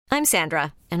I'm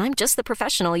Sandra, and I'm just the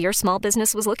professional your small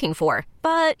business was looking for.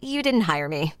 But you didn't hire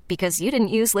me because you didn't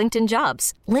use LinkedIn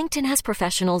Jobs. LinkedIn has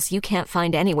professionals you can't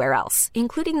find anywhere else,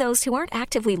 including those who aren't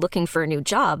actively looking for a new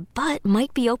job, but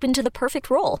might be open to the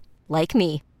perfect role, like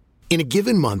me. In a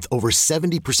given month, over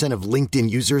 70% of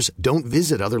LinkedIn users don't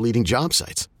visit other leading job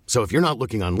sites. So if you're not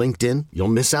looking on LinkedIn, you'll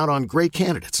miss out on great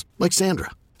candidates like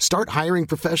Sandra. Start hiring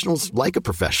professionals like a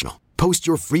professional. Post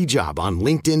your free job on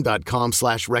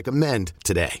linkedin.com/recommend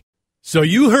today. So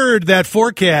you heard that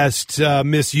forecast,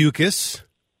 Miss Yukis.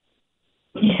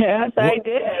 Yes, I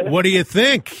did. What do you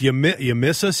think? You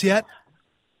miss us yet?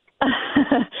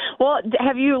 Well,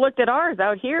 have you looked at ours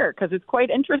out here? Because it's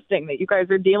quite interesting that you guys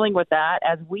are dealing with that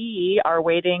as we are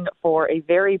waiting for a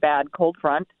very bad cold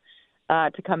front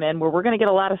to come in where we're going to get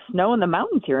a lot of snow in the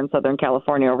mountains here in Southern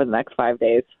California over the next 5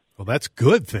 days. Well, that's a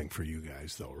good thing for you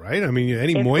guys, though, right? I mean,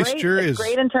 any moisture is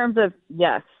great in terms of,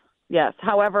 yes.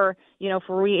 However,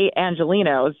 for we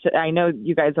Angelinos, I know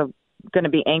you guys are going to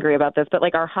be angry about this, but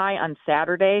like our high on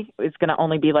Saturday is going to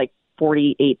only be like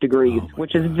 48 degrees,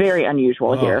 which is very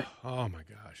unusual here. Oh, my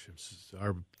gosh.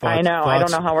 Our thoughts, I know. I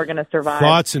don't know how we're going to survive.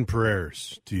 Thoughts and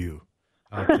prayers to you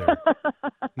out there.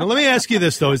 Now, let me ask you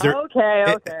this, though. Is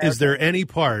there any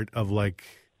part of like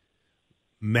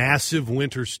massive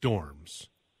winter storms,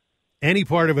 any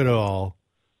part of it at all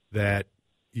that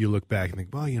you look back and think,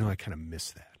 well, I kind of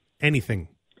miss that? Anything,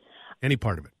 any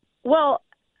part of it? Well,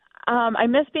 I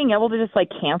miss being able to just like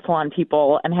cancel on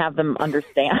people and have them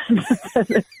understand.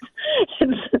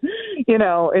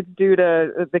 It's due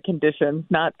to the conditions,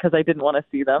 not because I didn't want to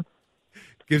see them.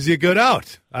 Gives you a good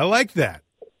out. I like that.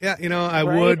 Yeah, I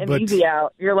would, but easy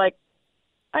out. You're like,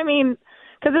 because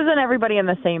isn't everybody in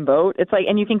the same boat? It's like,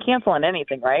 and you can cancel on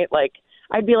anything, right? Like,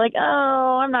 I'd be like,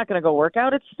 oh, I'm not going to go work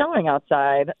out. It's snowing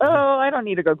outside. Oh, I don't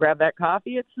need to go grab that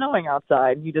coffee. It's snowing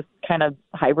outside. You just kind of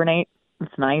hibernate.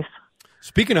 It's nice.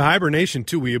 Speaking of hibernation,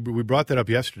 too, we brought that up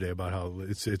yesterday about how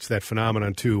it's that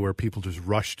phenomenon, too, where people just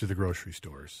rush to the grocery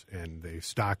stores and they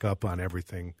stock up on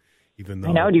everything, even though...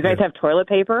 I know. Do you guys have toilet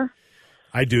paper?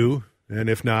 I do. And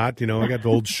if not, I got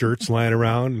old shirts lying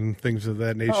around and things of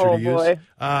that nature to use. Boy.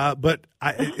 But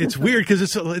it's weird because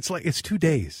it's like it's 2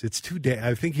 days. It's 2 days.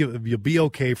 I think you'll be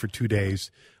okay for 2 days.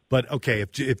 But okay,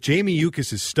 if Jamie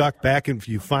Yukis is stuck if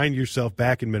you find yourself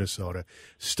back in Minnesota,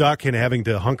 stuck and having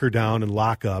to hunker down and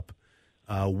lock up,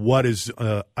 what is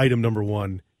item number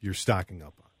one you're stocking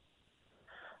up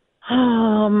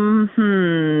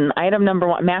on? Item number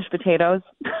one: mashed potatoes.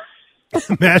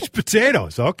 Mashed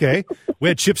potatoes. Okay. We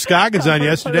had Chip Scoggins on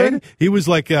yesterday. He was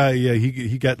like,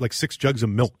 he got like 6 jugs of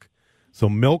milk. So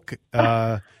milk,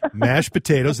 mashed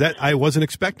potatoes. That I wasn't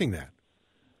expecting that.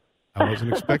 I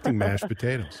wasn't expecting mashed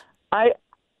potatoes. I'm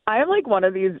like one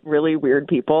of these really weird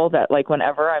people that like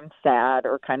whenever I'm sad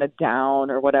or kind of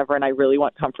down or whatever, and I really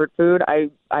want comfort food, I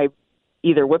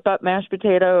either whip up mashed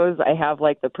potatoes. I have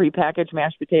like the prepackaged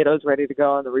mashed potatoes ready to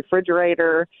go in the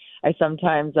refrigerator. I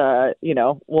sometimes,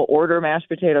 will order mashed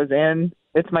potatoes in.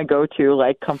 It's my go-to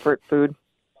like comfort food.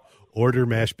 Order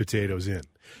mashed potatoes in.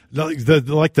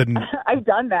 I've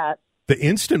done that. The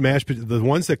instant mashed potatoes, the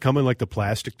ones that come in like the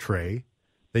plastic tray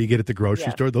that you get at the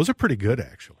grocery store, those are pretty good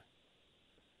actually.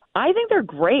 I think they're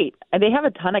great. And they have a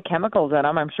ton of chemicals in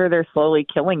them. I'm sure they're slowly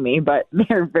killing me, but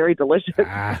they're very delicious.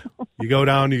 You go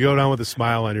down with a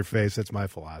smile on your face. That's my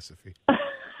philosophy.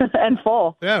 And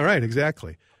full. Yeah, right,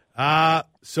 exactly.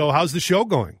 So how's the show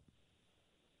going?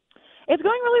 It's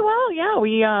going really well. Yeah,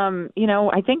 we,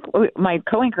 I think my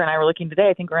co-anchor and I were looking today.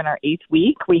 I think we're in our 8th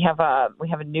week. We have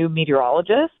a new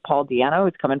meteorologist, Paul Diano,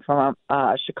 who's coming from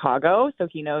Chicago, so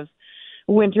he knows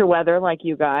winter weather like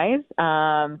you guys.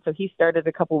 So he started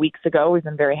a couple weeks ago. We've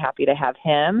been very happy to have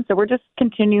him. So we're just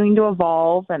continuing to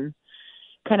evolve and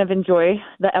kind of enjoy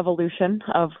the evolution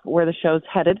of where the show's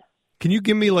headed. Can you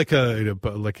give me like a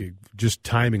just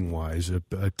timing wise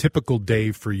a typical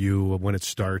day for you when it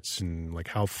starts and like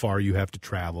how far you have to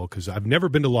travel? Because I've never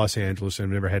been to Los Angeles and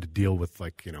I've never had to deal with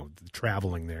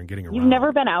traveling there and getting around. You've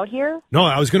never been out here? No,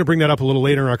 I was going to bring that up a little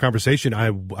later in our conversation. I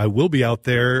will be out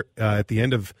there at the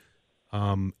end of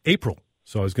April,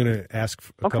 so I was going to ask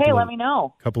let me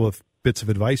know. Couple of bits of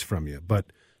advice from you, but.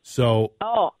 So,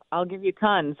 I'll give you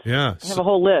tons. Yeah. I have a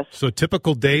whole list. So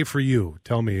typical day for you.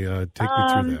 Tell me, take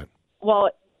me through that.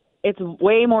 Well, it's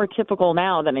way more typical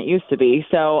now than it used to be.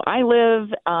 So I live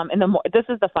this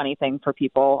is the funny thing for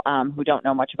people who don't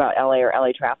know much about LA or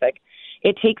LA traffic.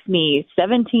 It takes me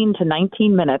 17 to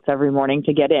 19 minutes every morning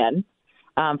to get in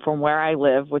from where I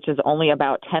live, which is only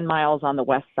about 10 miles on the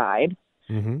west side.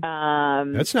 Mm-hmm.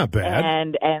 That's not bad.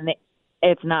 And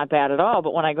it's not bad at all.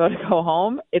 But when I go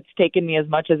home, it's taken me as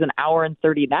much as an hour and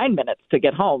 39 minutes to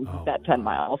get home 10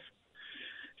 miles.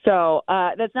 So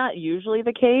that's not usually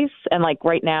the case. And like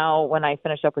right now, when I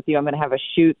finish up with you, I'm going to have a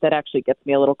shoot that actually gets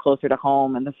me a little closer to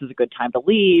home, and this is a good time to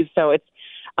leave. So it's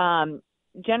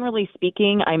generally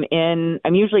speaking, I'm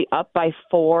usually up by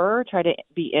 4, try to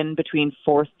be in between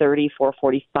 4:30,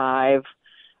 4:45.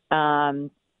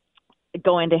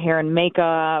 Go into hair and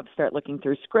makeup, start looking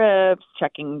through scripts,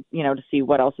 checking, to see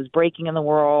what else is breaking in the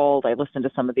world. I listen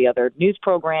to some of the other news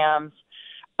programs,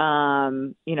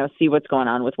 see what's going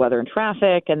on with weather and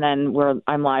traffic. And then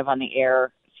I'm live on the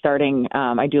air starting,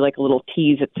 I do like a little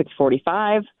tease at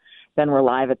 6:45. Then we're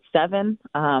live at 7.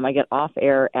 I get off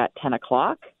air at 10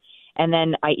 o'clock. And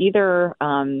then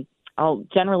I'll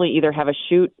generally either have a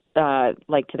shoot,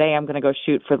 like today I'm going to go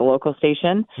shoot for the local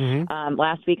station. Mm-hmm.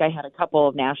 Last week I had a couple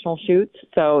of national shoots.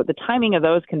 So the timing of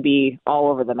those can be all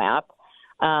over the map.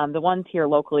 The ones here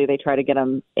locally, they try to get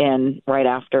them in right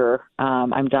after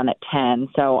I'm done at 10.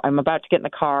 So I'm about to get in the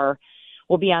car.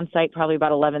 We'll be on site probably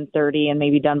about 11:30 and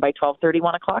maybe done by 12:30,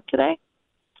 1 o'clock today.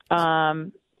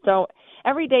 So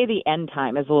every day the end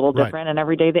time is a little different, right. And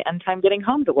every day the end time getting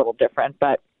home is a little different.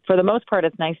 But for the most part,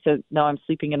 it's nice to know I'm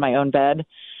sleeping in my own bed.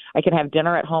 I can have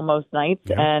dinner at home most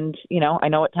nights, and I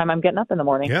know what time I'm getting up in the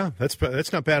morning. Yeah,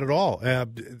 that's not bad at all.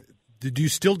 Do you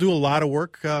still do a lot of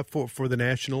work for the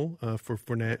national for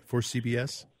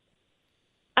CBS?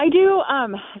 I do.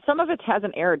 Some of it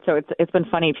hasn't aired, so it's been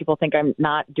funny. People think I'm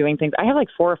not doing things. I have like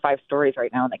 4 or 5 stories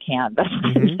right now in the can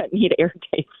that need air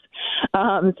dates.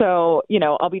 So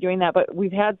I'll be doing that. But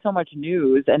we've had so much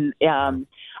news, and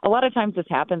a lot of times this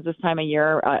happens this time of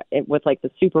year with like the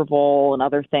Super Bowl and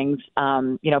other things.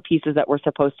 Pieces that we're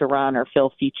supposed to run or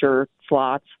fill feature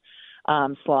slots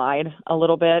slide a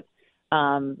little bit.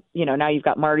 Now you've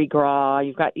got Mardi Gras.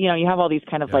 You've got you have all these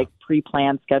kind of like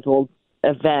pre-planned scheduled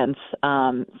events.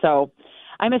 So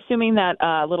I'm assuming that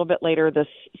a little bit later this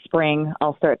spring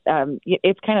I'll start.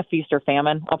 It's kind of feast or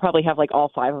famine. I'll probably have like all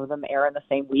 5 of them air in the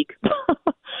same week.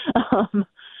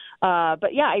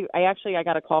 But yeah, I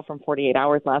got a call from 48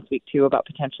 Hours last week too about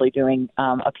potentially doing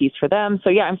a piece for them.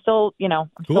 So yeah, I'm still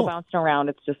still bouncing around.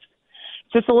 It's just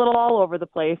a little all over the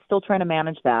place. Still trying to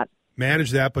manage that.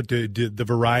 But the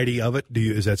variety of it,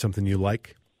 is that something you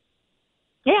like?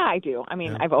 Yeah, I do. I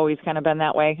mean, I've always kind of been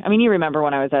that way. I mean, you remember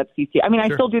when I was at CC. I mean,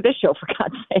 sure. I still do this show, for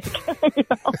God's sake.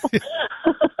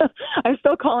 I'm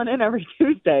still calling in every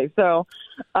Tuesday. So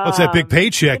it's that big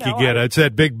paycheck you get. It's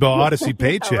that big Odyssey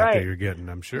paycheck that you're getting,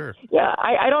 I'm sure. Yeah,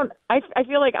 I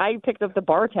feel like I picked up the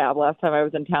bar tab last time I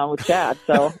was in town with Chad.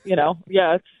 So,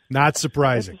 yeah. Not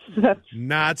surprising.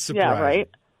 Not surprising. Yeah, right.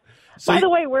 So, by the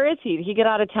way, where is he? Did he get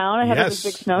out of town ahead of this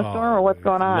big snowstorm, or what's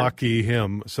going on? Lucky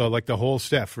him. So, like the whole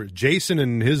staff, Jason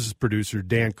and his producer,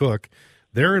 Dan Cook,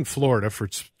 they're in Florida for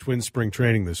Twin Spring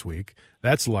Training this week.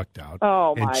 That's lucked out.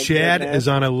 Oh, and Chad is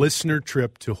on a listener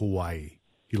trip to Hawaii.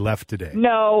 He left today.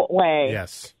 No way.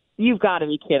 Yes. You've got to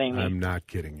be kidding me. I'm not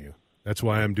kidding you. That's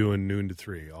why I'm doing noon to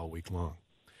 3 all week long.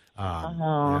 So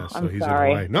I'm he's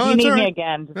sorry. No, you need right. me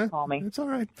again, just call me. It's all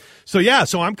right. So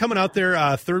I'm coming out there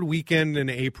third weekend in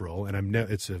April, and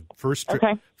it's a first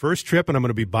trip, and I'm going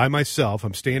to be by myself.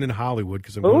 I'm staying in Hollywood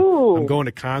because I'm going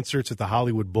to concerts at the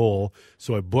Hollywood Bowl.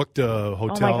 So I booked a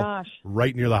hotel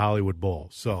right near the Hollywood Bowl.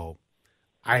 So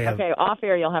I have. Okay, off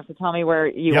air, you'll have to tell me where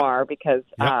you are because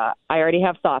I already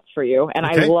have thoughts for you, and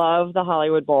I love the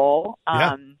Hollywood Bowl.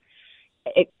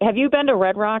 Have you been to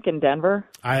Red Rock in Denver?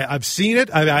 I've seen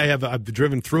it. I've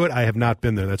driven through it. I have not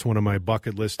been there. That's one of my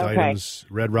bucket list items.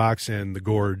 Red Rocks and the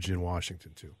Gorge in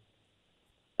Washington too.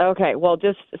 Okay, well,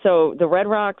 so the Red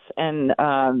Rocks and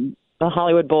the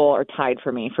Hollywood Bowl are tied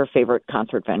for me for favorite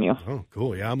concert venue. Oh,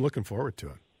 cool! Yeah, I'm looking forward to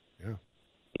it.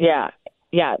 Yeah.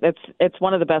 It's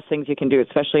one of the best things you can do,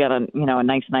 especially on a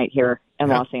nice night here in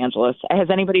Los Angeles.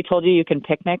 Has anybody told you can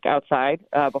picnic outside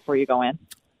before you go in?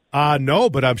 No,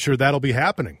 but I'm sure that'll be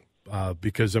happening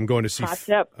because I'm going to see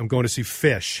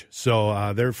Fish.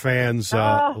 So their fans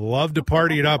love to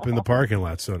party it up in the parking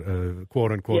lot, so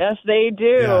quote unquote. Yes, they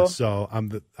do. Yeah, so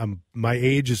my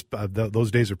age is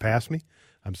those days are past me.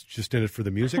 I'm just in it for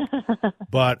the music,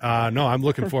 but no, I'm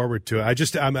looking forward to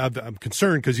it. I'm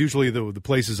concerned because usually the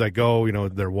places I go,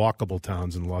 they're walkable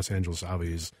towns, and Los Angeles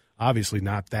obviously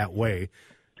not that way.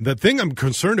 The thing I'm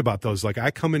concerned about, though, is like I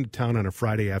come into town on a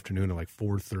Friday afternoon at like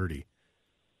 4:30.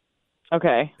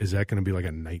 Okay. Is that going to be like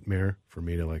a nightmare for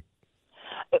me to like?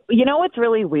 What's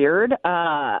really weird?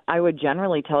 I would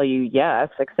generally tell you yes,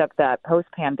 except that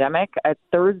post-pandemic,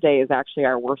 Thursday is actually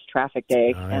our worst traffic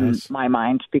day in my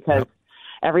mind because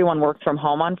everyone works from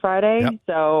home on Friday. Yep.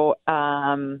 So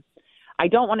I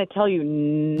don't want to tell you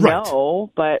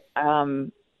no, but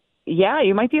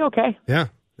you might be okay. Yeah.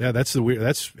 Yeah, that's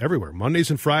everywhere. Mondays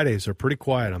and Fridays are pretty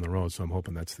quiet on the road, so I'm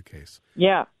hoping that's the case.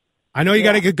 Yeah. I know you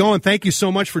got to get going. Thank you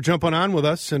so much for jumping on with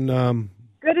us. And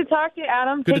good to talk to you,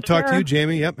 Adam. Good to talk to you,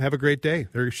 Jamie. Yep, have a great day.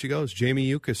 There she goes, Jamie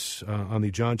Yuccas on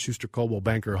the John Schuster Coldwell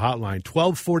Banker Hotline,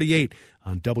 1248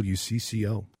 on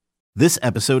WCCO. This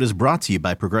episode is brought to you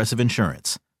by Progressive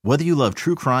Insurance. Whether you love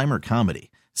true crime or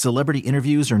comedy, celebrity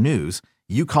interviews or news,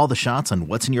 you call the shots on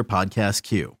what's in your podcast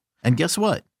queue. And guess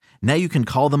what? Now you can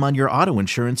call them on your auto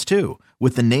insurance too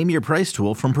with the Name Your Price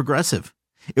tool from Progressive.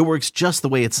 It works just the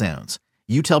way it sounds.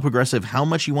 You tell Progressive how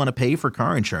much you want to pay for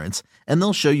car insurance, and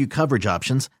they'll show you coverage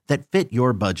options that fit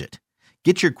your budget.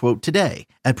 Get your quote today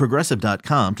at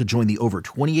Progressive.com to join the over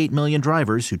 28 million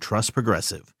drivers who trust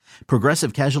Progressive.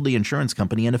 Progressive Casualty Insurance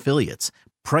Company and Affiliates.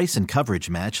 Price and coverage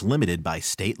match limited by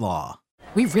state law.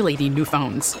 We really need new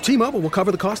phones. T-Mobile will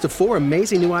cover the cost of 4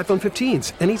 amazing new iPhone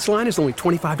 15s, and each line is only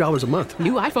 $25 a month.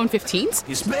 New iPhone 15s?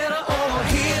 It's better over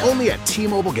here. Only at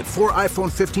T-Mobile, get 4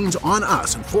 iPhone 15s on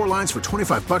us and 4 lines for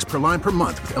 $25 per line per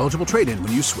month with eligible trade-in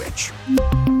when you switch.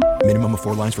 Minimum of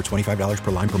 4 lines for $25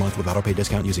 per line per month with autopay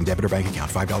discount using debit or bank account.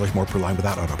 $5 more per line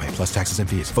without autopay, plus taxes and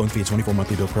fees. Phone fee at 24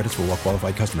 monthly bill credits for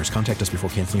well-qualified customers. Contact us before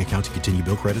canceling account to continue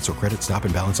bill credits or credit stop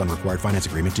and balance on required finance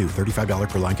agreement due. $35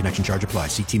 per line connection charge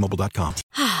applies. See T-Mobile.com.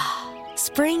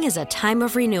 Spring is a time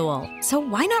of renewal, so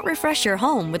why not refresh your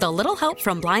home with a little help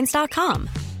from Blinds.com?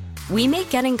 We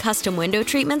make getting custom window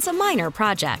treatments a minor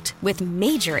project with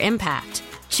major impact.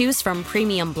 Choose from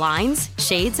premium blinds,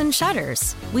 shades, and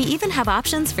shutters. We even have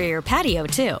options for your patio,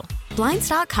 too.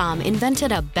 Blinds.com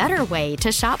invented a better way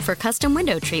to shop for custom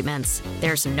window treatments.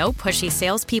 There's no pushy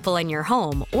salespeople in your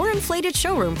home or inflated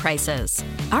showroom prices.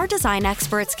 Our design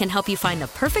experts can help you find the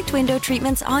perfect window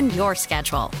treatments on your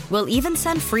schedule. We'll even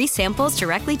send free samples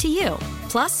directly to you.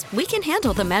 Plus, we can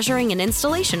handle the measuring and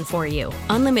installation for you.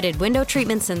 Unlimited window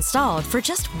treatments installed for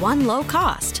just one low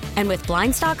cost. And with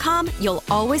Blinds.com, you'll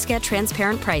always get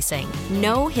transparent pricing.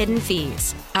 No hidden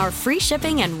fees. Our free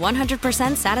shipping and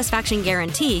 100% satisfaction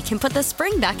guarantee can put the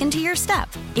spring back into your step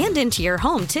and into your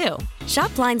home, too.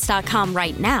 Shop Blinds.com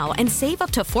right now and save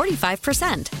up to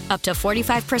 45%. Up to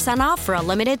 45% off for a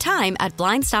limited time at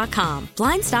Blinds.com.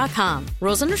 Blinds.com.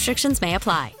 Rules and restrictions may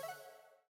apply.